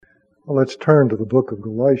Well, let's turn to the book of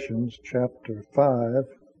Galatians, chapter 5.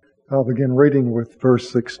 I'll begin reading with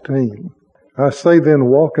verse 16. I say then,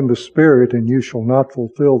 walk in the Spirit, and you shall not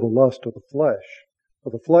fulfill the lust of the flesh. For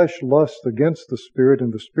the flesh lusts against the Spirit,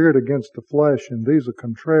 and the Spirit against the flesh, and these are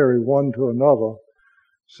contrary one to another,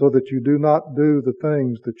 so that you do not do the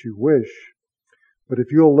things that you wish. But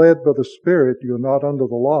if you are led by the Spirit, you are not under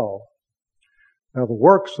the law. Now the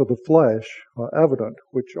works of the flesh are evident,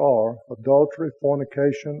 which are adultery,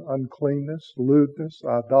 fornication, uncleanness, lewdness,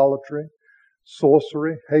 idolatry,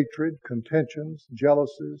 sorcery, hatred, contentions,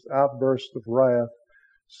 jealousies, outbursts of wrath,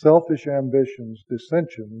 selfish ambitions,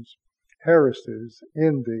 dissensions, heresies,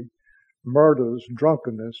 envy, murders,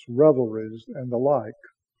 drunkenness, revelries, and the like,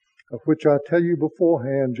 of which I tell you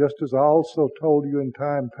beforehand, just as I also told you in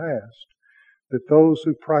time past, that those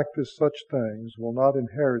who practice such things will not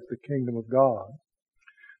inherit the kingdom of God.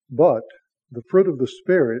 But the fruit of the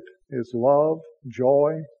Spirit is love,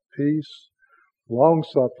 joy, peace,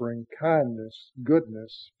 long-suffering, kindness,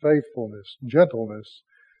 goodness, faithfulness, gentleness,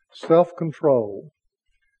 self-control.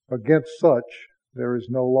 Against such there is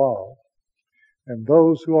no law. And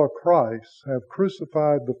those who are Christ's have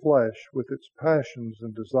crucified the flesh with its passions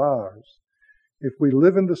and desires. If we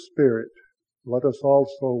live in the Spirit, let us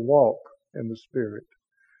also walk in the Spirit.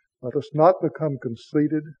 Let us not become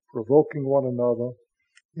conceited, provoking one another,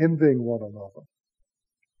 envying one another.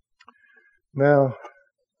 Now,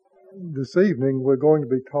 this evening we're going to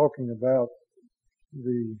be talking about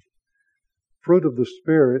the fruit of the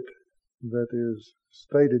Spirit that is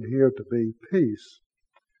stated here to be peace.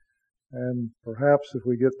 And perhaps if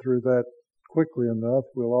we get through that quickly enough,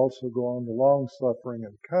 we'll also go on to long-suffering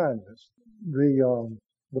and kindness.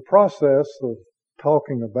 The process of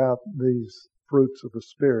talking about these fruits of the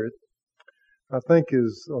Spirit, I think,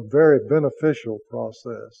 is a very beneficial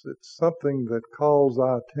process. It's something that calls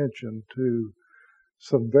our attention to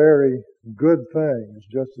some very good things,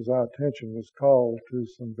 just as our attention was called to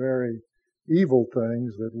some very evil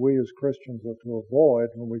things that we as Christians are to avoid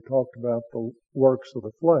when we talked about the works of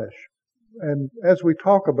the flesh. And as we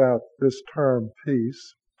talk about this term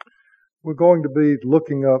peace, we're going to be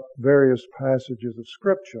looking up various passages of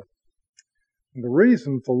Scripture. And the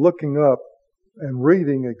reason for looking up and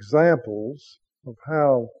reading examples of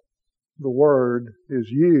how the word is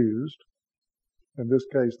used, in this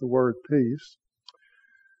case the word peace,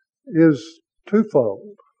 is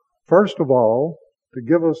twofold. First of all, to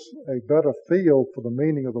give us a better feel for the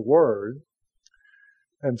meaning of the word,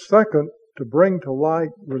 and second, to bring to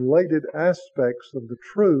light related aspects of the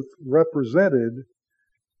truth represented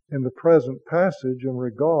in the present passage in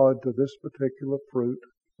regard to this particular fruit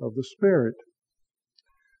of the Spirit.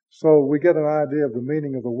 So we get an idea of the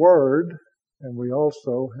meaning of the word, and we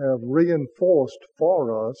also have reinforced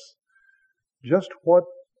for us just what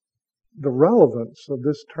the relevance of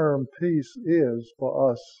this term peace is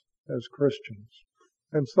for us as Christians.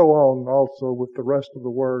 And so on also with the rest of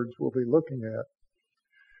the words we'll be looking at.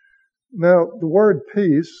 Now, the word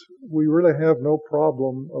peace, we really have no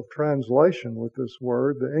problem of translation with this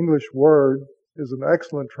word. The English word is an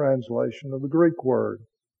excellent translation of the Greek word.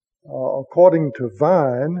 According to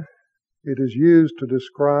Vine, it is used to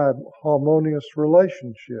describe harmonious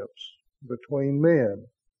relationships between men.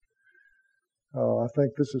 I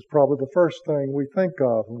think this is probably the first thing we think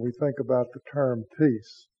of when we think about the term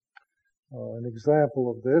peace. An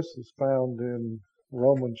example of this is found in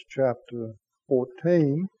Romans chapter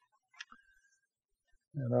 14.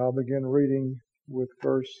 And I'll begin reading with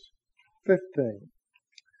verse 15.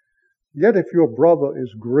 Yet if your brother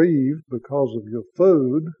is grieved because of your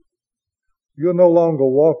food, you're no longer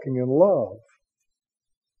walking in love.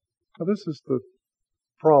 Now, this is the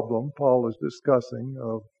problem Paul is discussing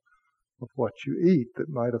of what you eat that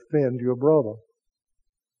might offend your brother.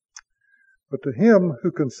 But to him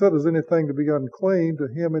who considers anything to be unclean, to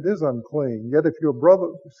him it is unclean. Yet if your brother,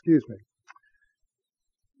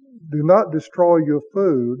 do not destroy your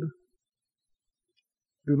food.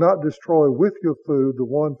 Do not destroy with your food the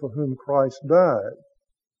one for whom Christ died.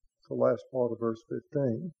 It's the last part of verse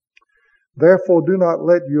 15. Therefore do not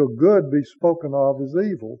let your good be spoken of as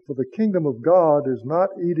evil, for the kingdom of God is not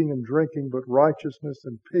eating and drinking, but righteousness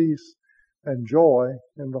and peace and joy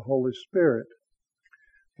in the Holy Spirit.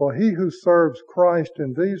 For he who serves Christ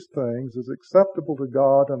in these things is acceptable to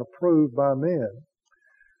God and approved by men.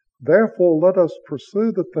 Therefore let us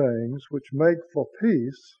pursue the things which make for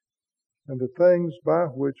peace, and the things by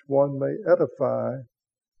which one may edify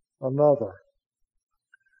another.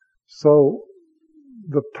 So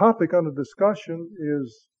the topic under discussion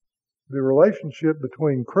is the relationship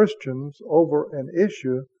between Christians over an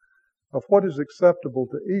issue of what is acceptable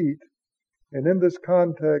to eat. And in this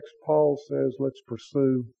context, Paul says, let's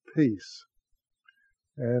pursue peace.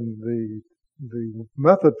 And the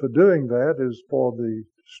method for doing that is for the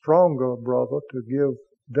stronger brother to give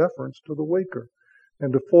deference to the weaker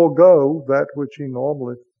and to forego that which he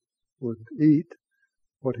normally would eat,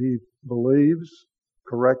 what he believes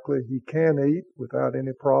correctly he can eat without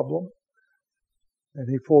any problem, and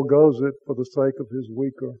he forgoes it for the sake of his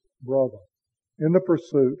weaker brother in the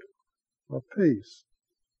pursuit of peace.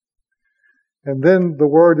 And then the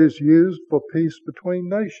word is used for peace between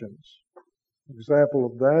nations. An example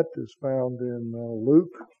of that is found in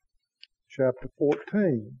Luke chapter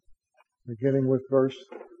 14, beginning with verse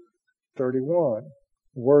 31.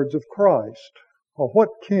 The words of Christ. Or what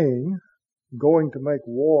king, going to make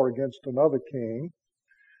war against another king,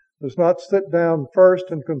 does not sit down first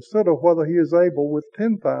and consider whether he is able with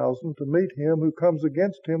 10,000 to meet him who comes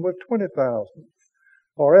against him with 20,000?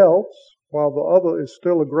 Or else, while the other is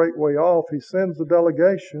still a great way off, he sends a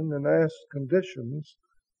delegation and asks conditions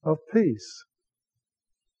of peace.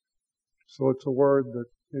 So it's a word that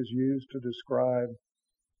is used to describe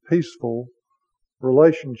peaceful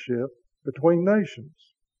relationship between nations.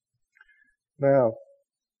 Now,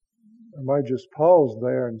 I might just pause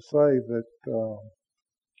there and say that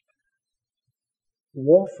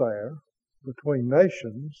warfare between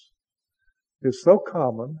nations is so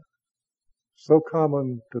common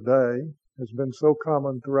today, has been so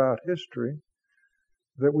common throughout history,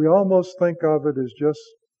 that we almost think of it as just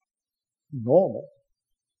normal.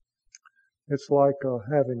 It's like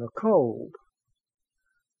having a cold.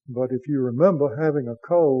 But if you remember, having a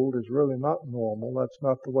cold is really not normal. That's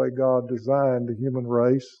not the way God designed the human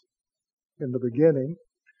race in the beginning.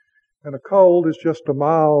 And a cold is just a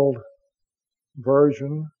mild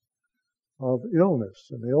version of illness.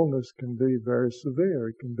 And illness can be very severe.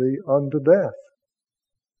 It can be unto death.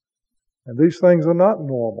 And these things are not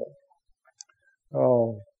normal.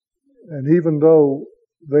 And even though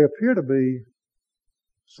they appear to be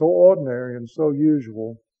so ordinary and so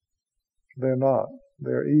usual, they're not.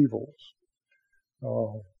 They're evils.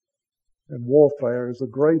 And warfare is a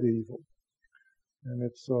great evil. And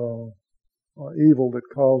it's an evil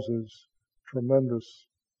that causes tremendous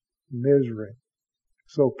misery.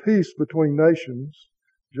 So peace between nations,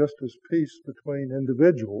 just as peace between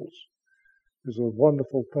individuals, is a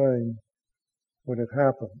wonderful thing when it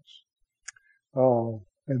happens.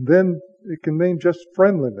 And then it can mean just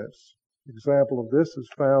friendliness. Example of this is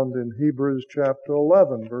found in Hebrews chapter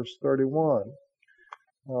 11, verse 31.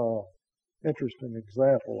 Interesting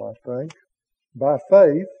example, I think. By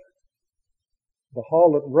faith, the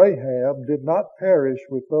harlot Rahab did not perish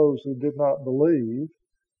with those who did not believe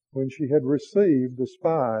when she had received the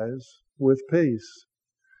spies with peace.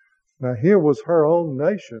 Now here was her own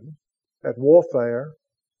nation at warfare,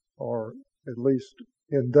 or at least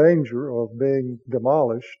in danger of being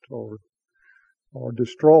demolished or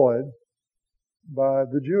destroyed by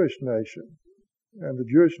the Jewish nation, and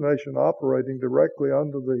the Jewish nation operating directly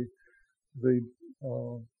under the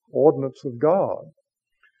ordinance of God.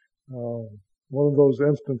 One of those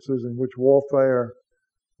instances in which warfare,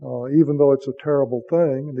 even though it's a terrible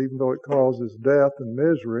thing, and even though it causes death and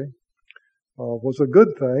misery, was a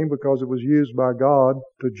good thing because it was used by God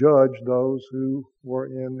to judge those who were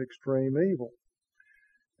in extreme evil.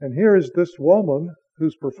 And here is this woman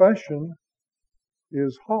whose profession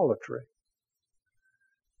is harlotry.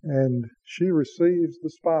 And she receives the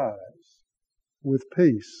spies with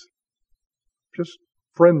peace, just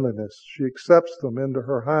friendliness. She accepts them into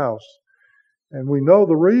her house. And we know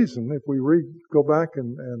the reason, if we go back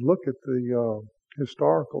and look at the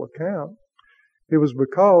historical account. It was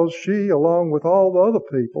because she, along with all the other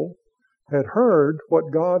people, had heard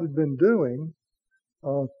what God had been doing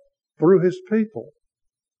through His people,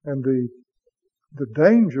 and the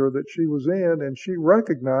danger that she was in, and she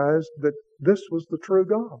recognized that this was the true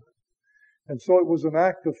God. And so it was an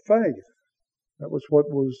act of faith. That was what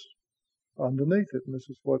was underneath it, and this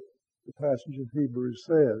is what the passage in Hebrews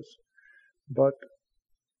says. But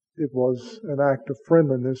it was an act of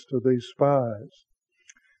friendliness to these spies.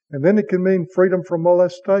 And then it can mean freedom from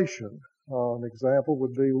molestation. An example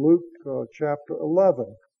would be Luke chapter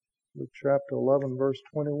 11. Luke chapter 11, verse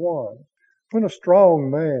 21. When a strong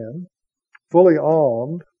man, fully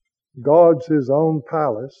armed, guards his own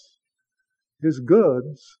palace, his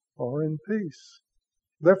goods are in peace.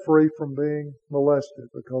 They're free from being molested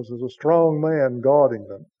because there's a strong man guarding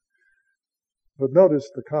them. But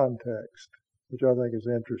notice the context, which I think is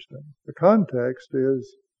interesting. The context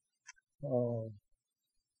is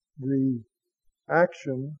the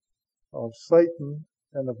action of Satan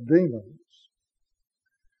and of demons.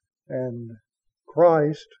 And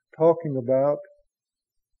Christ talking about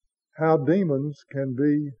how demons can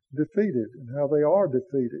be defeated and how they are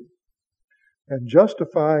defeated, and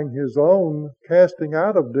justifying his own casting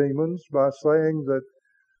out of demons by saying that,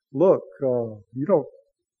 look, you don't.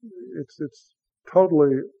 It's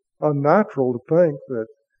totally unnatural to think that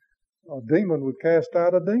a demon would cast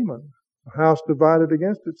out a demon. A house divided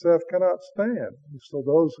against itself cannot stand. So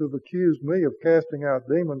those who've accused me of casting out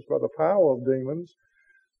demons by the power of demons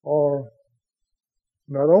are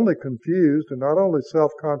not only confused and not only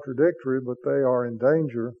self-contradictory, but they are in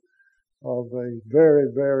danger of a very,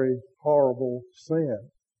 very horrible sin.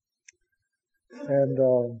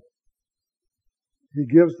 And he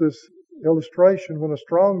gives this illustration: when a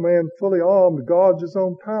strong man fully armed guards his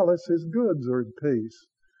own palace, his goods are in peace.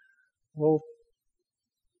 Well,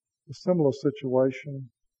 a similar situation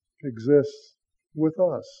exists with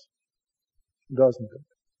us, doesn't it?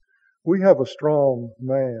 We have a strong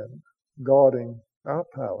man guarding our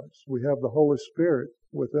palace. We have the Holy Spirit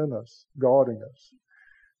within us, guarding us.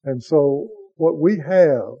 And so what we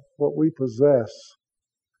have, what we possess,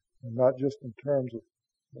 and not just in terms of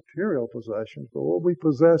material possessions, but what we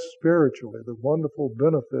possess spiritually, the wonderful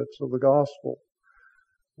benefits of the gospel,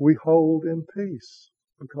 we hold in peace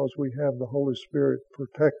because we have the Holy Spirit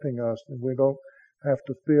protecting us, and we don't have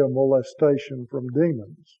to fear molestation from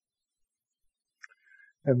demons.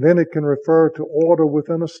 And then it can refer to order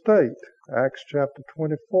within a state. Acts chapter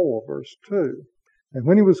 24, verse 2. And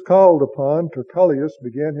when he was called upon, Tertullius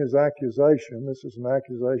began his accusation. This is an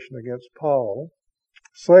accusation against Paul,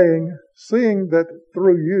 saying, seeing that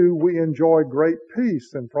through you we enjoy great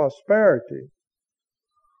peace and prosperity.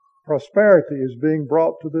 Prosperity is being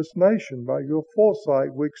brought to this nation by your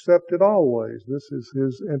foresight. We accept it always. This is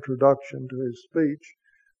his introduction to his speech,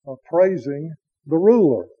 praising the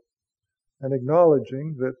ruler and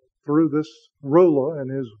acknowledging that through this ruler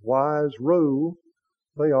and his wise rule,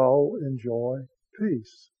 they all enjoy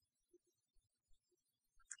peace.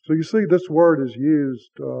 So you see, this word is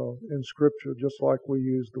used in Scripture just like we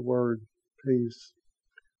use the word peace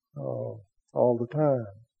all the time.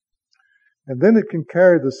 And then it can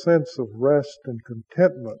carry the sense of rest and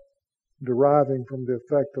contentment deriving from the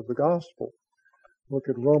effect of the gospel. Look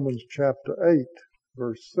at Romans chapter 8,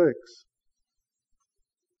 verse 6.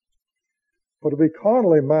 For to be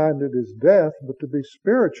carnally minded is death, but to be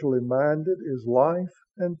spiritually minded is life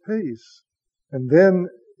and peace. And then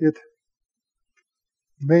it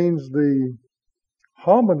means the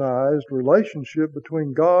harmonized relationship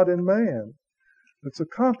between God and man that's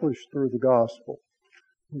accomplished through the gospel.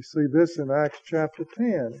 We see this in Acts chapter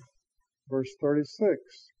 10, verse 36.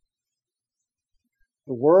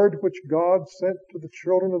 The word which God sent to the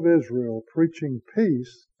children of Israel, preaching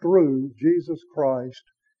peace through Jesus Christ,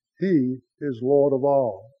 He is Lord of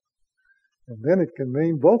all. And then it can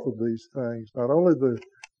mean both of these things, not only the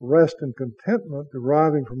rest and contentment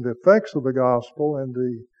deriving from the effects of the gospel and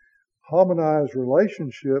the harmonized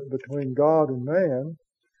relationship between God and man,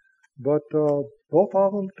 but both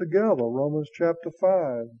of them together. Romans chapter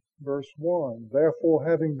 5, verse 1. Therefore,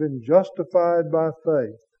 having been justified by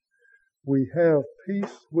faith, we have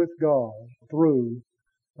peace with God through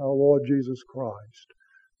our Lord Jesus Christ.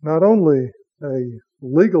 Not only a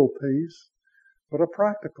legal peace, but a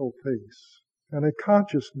practical peace and a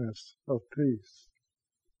consciousness of peace.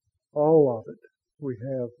 All of it we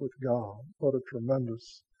have with God. What a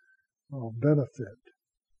tremendous benefit.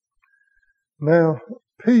 Now,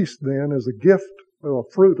 peace then is a gift or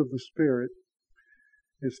a fruit of the Spirit.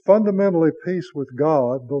 Is fundamentally peace with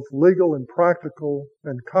God, both legal and practical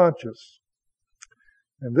and conscious.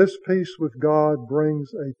 And this peace with God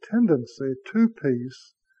brings a tendency to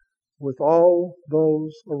peace with all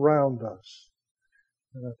those around us.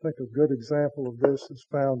 And I think a good example of this is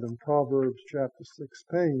found in Proverbs chapter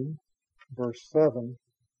 16, verse 7.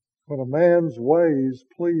 When a man's ways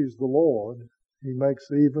please the Lord, He makes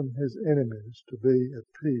even his enemies to be at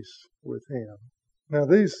peace with him. Now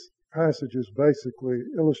these passages basically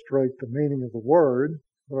illustrate the meaning of the word,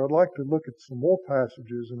 but I'd like to look at some more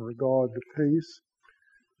passages in regard to peace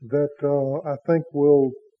that I think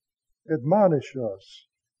will admonish us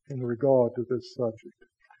in regard to this subject.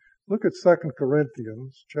 Look at 2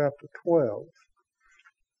 Corinthians chapter 12,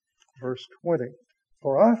 verse 20.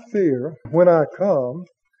 For I fear when I come,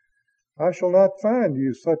 I shall not find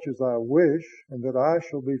you such as I wish, and that I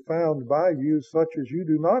shall be found by you such as you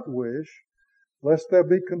do not wish, lest there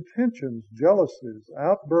be contentions, jealousies,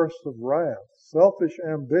 outbursts of wrath, selfish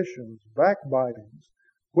ambitions, backbitings,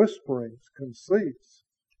 whisperings, conceits,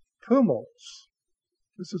 tumults.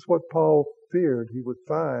 This is what Paul feared he would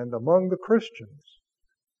find among the Christians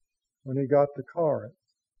when he got to Corinth.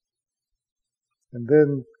 And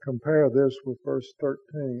then compare this with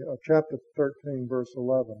chapter 13, verse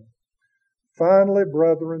 11. Finally,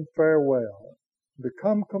 brethren, farewell.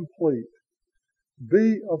 Become complete.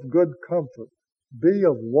 Be of good comfort. Be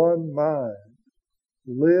of one mind.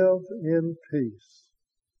 Live in peace.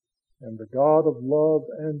 And the God of love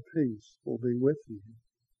and peace will be with you.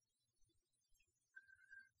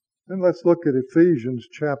 Then let's look at Ephesians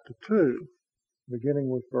chapter 2, beginning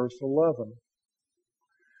with verse 11.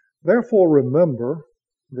 Therefore remember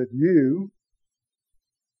that you,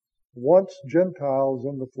 once Gentiles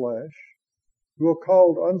in the flesh, who are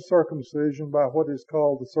called uncircumcision by what is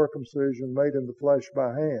called the circumcision made in the flesh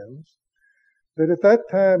by hands, that at that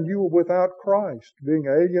time you were without Christ, being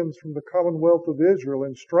aliens from the commonwealth of Israel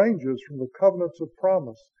and strangers from the covenants of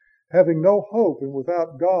promise, having no hope and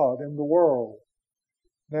without God in the world.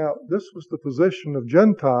 Now, this was the position of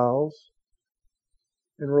Gentiles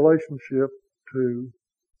in relationship to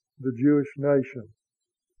the Jewish nation.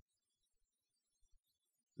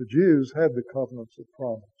 The Jews had the covenants of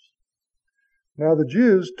promise. Now, the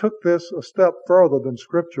Jews took this a step further than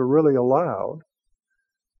Scripture really allowed,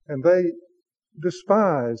 and they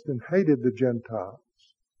despised and hated the Gentiles.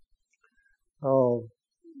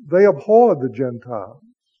 They abhorred the Gentiles.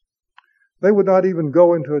 They would not even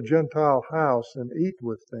go into a Gentile house and eat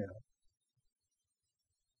with them.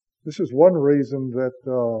 This is one reason that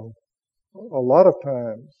a lot of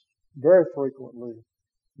times, very frequently,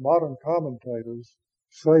 modern commentators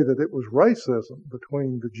say that it was racism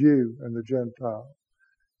between the Jew and the Gentile.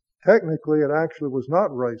 Technically, it actually was not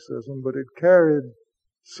racism, but it carried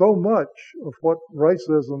so much of what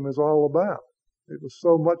racism is all about. It was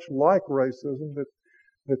so much like racism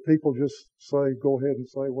that people just go ahead and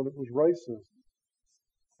say, well, it was racism.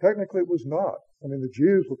 Technically, it was not. I mean, the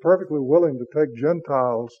Jews were perfectly willing to take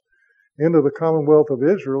Gentiles into the commonwealth of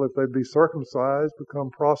Israel if they'd be circumcised,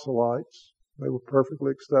 become proselytes. They were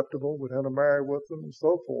perfectly acceptable, would intermarry with them, and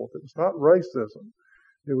so forth. It was not racism.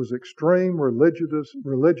 It was extreme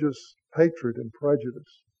religious hatred and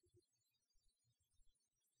prejudice.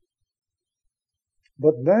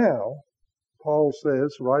 But now, Paul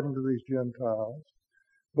says, writing to these Gentiles,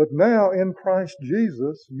 but now in Christ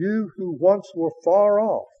Jesus, you who once were far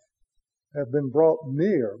off have been brought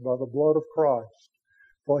near by the blood of Christ.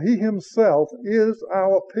 For he himself is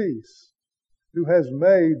our peace, who has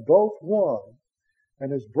made both one,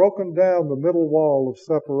 and has broken down the middle wall of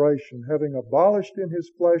separation, having abolished in his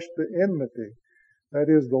flesh the enmity, that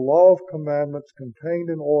is, the law of commandments contained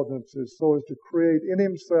in ordinances, so as to create in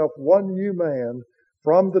himself one new man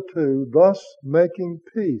from the two, thus making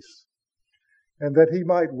peace, and that he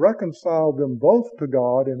might reconcile them both to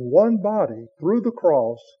God in one body through the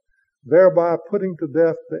cross, thereby putting to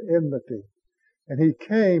death the enmity. And he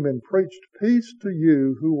came and preached peace to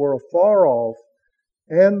you who were afar off,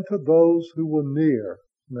 and to those who were near,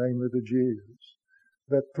 namely the Jews,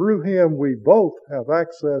 that through him we both have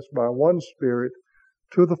access by one Spirit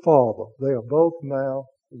to the Father. They are both now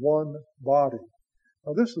one body.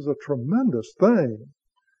 Now, this is a tremendous thing,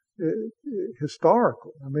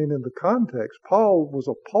 historical. I mean, in the context, Paul was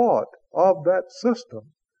a part of that system.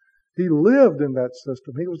 He lived in that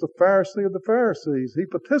system. He was a Pharisee of the Pharisees. He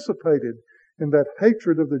participated in that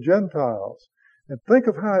hatred of the Gentiles. And think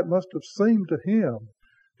of how it must have seemed to him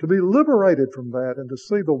to be liberated from that and to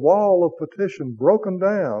see the wall of partition broken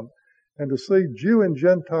down and to see Jew and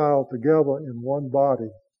Gentile together in one body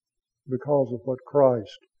because of what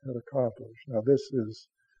Christ had accomplished. Now, this is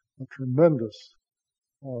a tremendous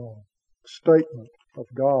statement of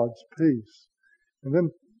God's peace. And then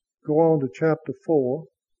go on to chapter 4,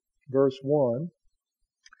 verse 1.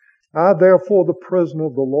 I, therefore, the prisoner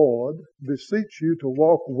of the Lord, beseech you to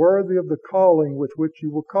walk worthy of the calling with which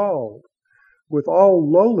you were called, with all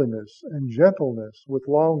lowliness and gentleness, with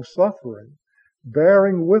long suffering,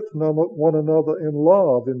 bearing with one another in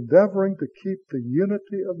love, endeavoring to keep the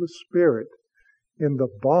unity of the Spirit in the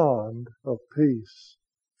bond of peace.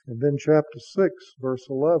 And then chapter 6, verse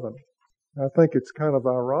 11. I think it's kind of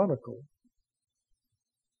ironical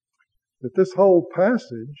that this whole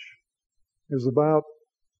passage is about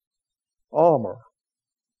armor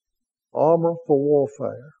for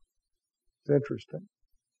warfare. It's interesting.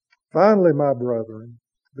 Finally, my brethren,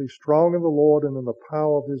 be strong in the Lord and in the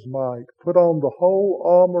power of his might. Put on the whole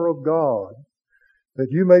armor of God,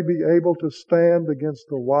 that you may be able to stand against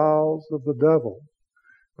the wiles of the devil.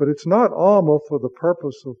 But it's not armor for the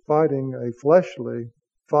purpose of fighting a fleshly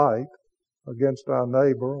fight against our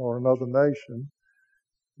neighbor or another nation.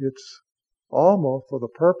 It's armor for the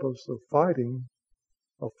purpose of fighting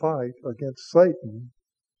a fight against Satan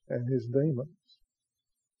and his demons.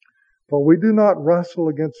 For we do not wrestle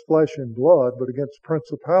against flesh and blood, but against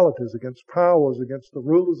principalities, against powers, against the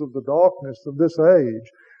rulers of the darkness of this age,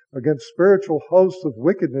 against spiritual hosts of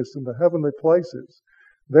wickedness in the heavenly places.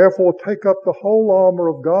 Therefore take up the whole armor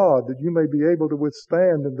of God, that you may be able to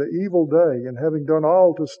withstand in the evil day, and having done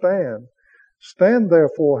all to stand. Stand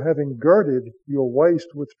therefore, having girded your waist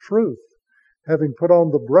with truth, having put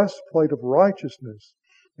on the breastplate of righteousness,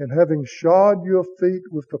 and having shod your feet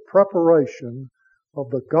with the preparation of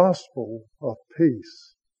the gospel of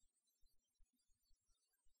peace.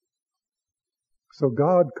 So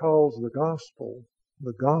God calls the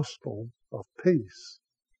gospel of peace.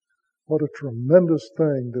 What a tremendous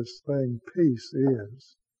thing this thing peace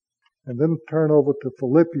is. And then turn over to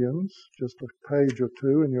Philippians, just a page or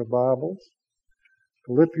two in your Bibles.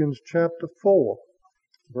 Philippians chapter 4,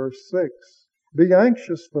 verse 6. Be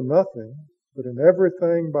anxious for nothing, but in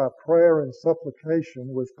everything by prayer and supplication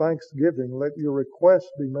with thanksgiving let your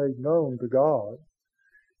requests be made known to God.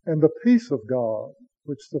 And the peace of God,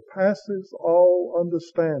 which surpasses all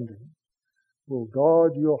understanding, will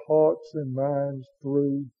guard your hearts and minds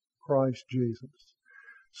through Christ Jesus.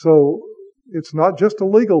 So it's not just a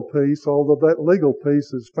legal peace, although that legal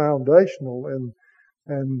peace is foundational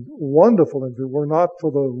and wonderful. If it were not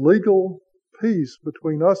for the legal peace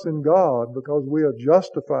between us and God, because we are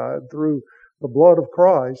justified through the blood of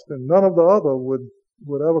Christ, then none of the other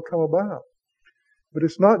would ever come about. But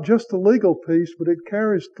it's not just a legal peace, but it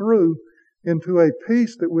carries through into a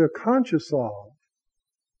peace that we're conscious of,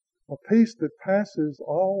 a peace that passes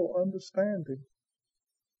all understanding.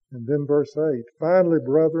 And then verse 8, finally,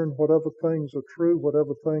 brethren, whatever things are true,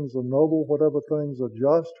 whatever things are noble, whatever things are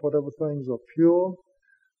just, whatever things are pure,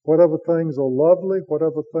 whatever things are lovely,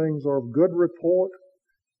 whatever things are of good report,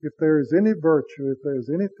 if there is any virtue, if there is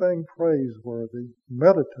anything praiseworthy,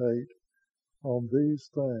 meditate on these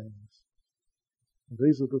things.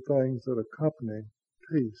 These are the things that accompany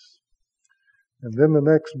peace. And then the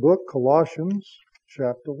next book, Colossians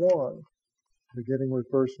chapter 1, beginning with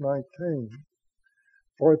verse 19.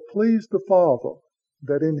 For it pleased the Father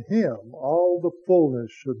that in him all the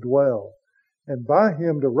fullness should dwell, and by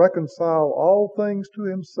him to reconcile all things to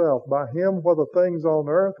himself, by him whether things on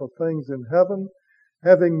earth or things in heaven,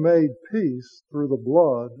 having made peace through the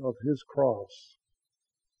blood of his cross.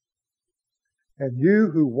 And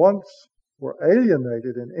you who once were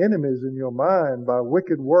alienated and enemies in your mind by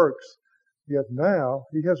wicked works, yet now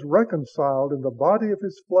he has reconciled in the body of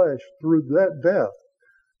his flesh through that death,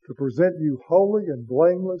 to present you holy and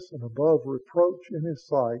blameless and above reproach in his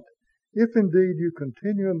sight, if indeed you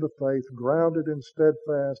continue in the faith, grounded and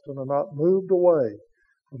steadfast, and are not moved away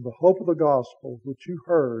from the hope of the gospel which you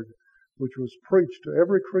heard, which was preached to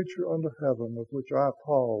every creature under heaven, of which I,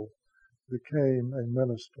 Paul, became a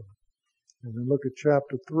minister. And then look at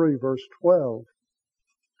chapter 3, verse 12.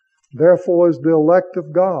 Therefore as the elect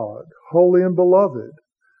of God, holy and beloved,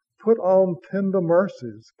 put on tender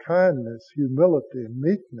mercies, kindness, humility,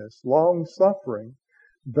 meekness, long-suffering,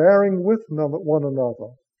 bearing with one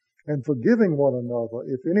another, and forgiving one another,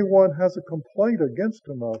 if anyone has a complaint against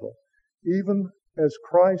another, even as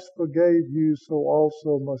Christ forgave you, so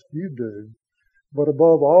also must you do. But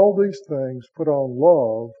above all these things put on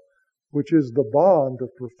love, which is the bond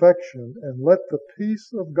of perfection, and let the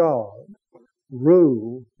peace of God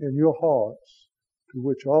rule in your hearts, to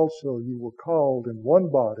which also you were called in one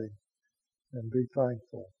body, and be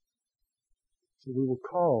thankful. So we were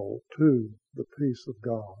called to the peace of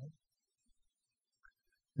God.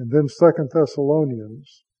 And then 2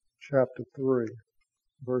 Thessalonians chapter 3,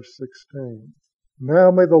 verse 16. Now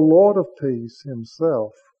may the Lord of peace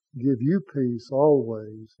himself give you peace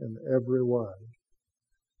always in every way.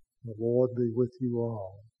 The Lord be with you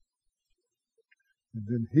all. And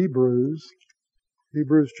then Hebrews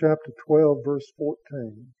chapter 12, verse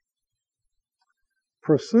 14.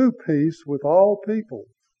 Pursue peace with all people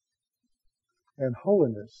and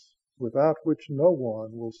holiness, without which no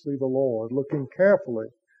one will see the Lord, looking carefully,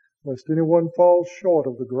 lest anyone fall short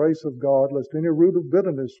of the grace of God, lest any root of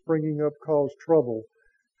bitterness springing up cause trouble,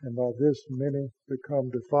 and by this many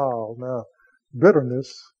become defiled. Now,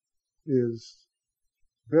 bitterness is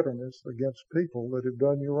bitterness against people that have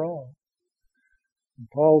done you wrong. And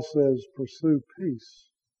Paul says, pursue peace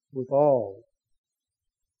with all.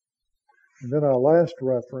 And then our last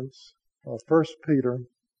reference, 1 Peter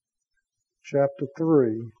chapter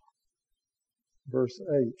 3, verse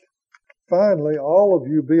 8. Finally, all of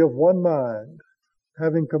you be of one mind,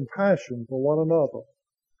 having compassion for one another.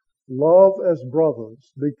 Love as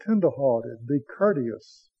brothers, be tender-hearted, be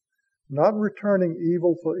courteous, not returning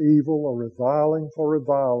evil for evil or reviling for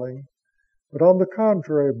reviling, but on the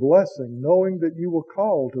contrary, blessing, knowing that you were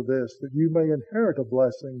called to this, that you may inherit a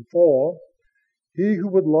blessing. For He who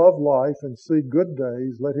would love life and see good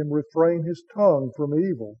days, let him refrain his tongue from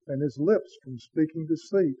evil and his lips from speaking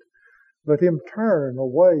deceit. Let him turn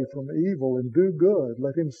away from evil and do good.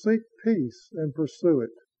 Let him seek peace and pursue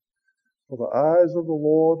it. For the eyes of the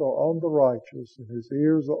Lord are on the righteous, and his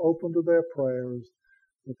ears are open to their prayers,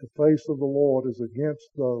 but the face of the Lord is against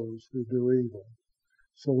those who do evil.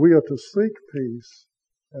 So we are to seek peace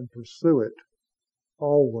and pursue it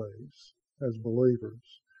always as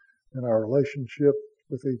believers in our relationship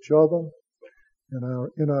with each other,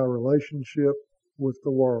 in our relationship with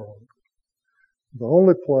the world. The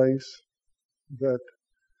only place that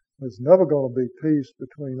there's never going to be peace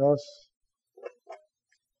between us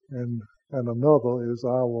and another is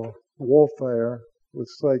our warfare with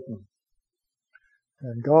Satan.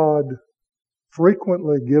 And God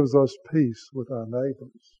frequently gives us peace with our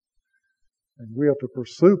neighbors. And we are to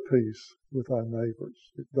pursue peace with our neighbors,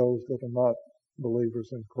 those that are not believers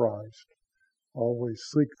in Christ. Always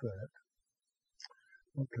seek that.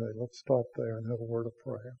 Okay, let's stop there and have a word of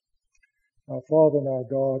prayer. Our Father and our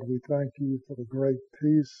God, we thank you for the great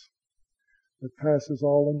peace that passes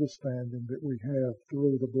all understanding that we have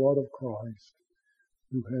through the blood of Christ,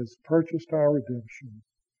 who has purchased our redemption.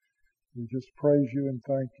 We just praise you and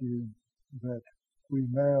thank you that we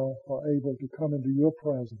now are able to come into your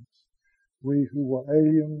presence. We who were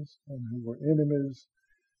aliens and who were enemies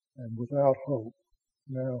and without hope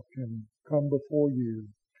now can come before you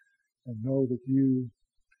and know that you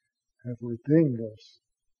have redeemed us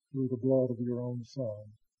through the blood of your own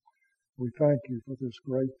Son. We thank you for this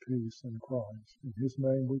great peace in Christ. In his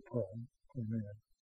name we pray. Amen.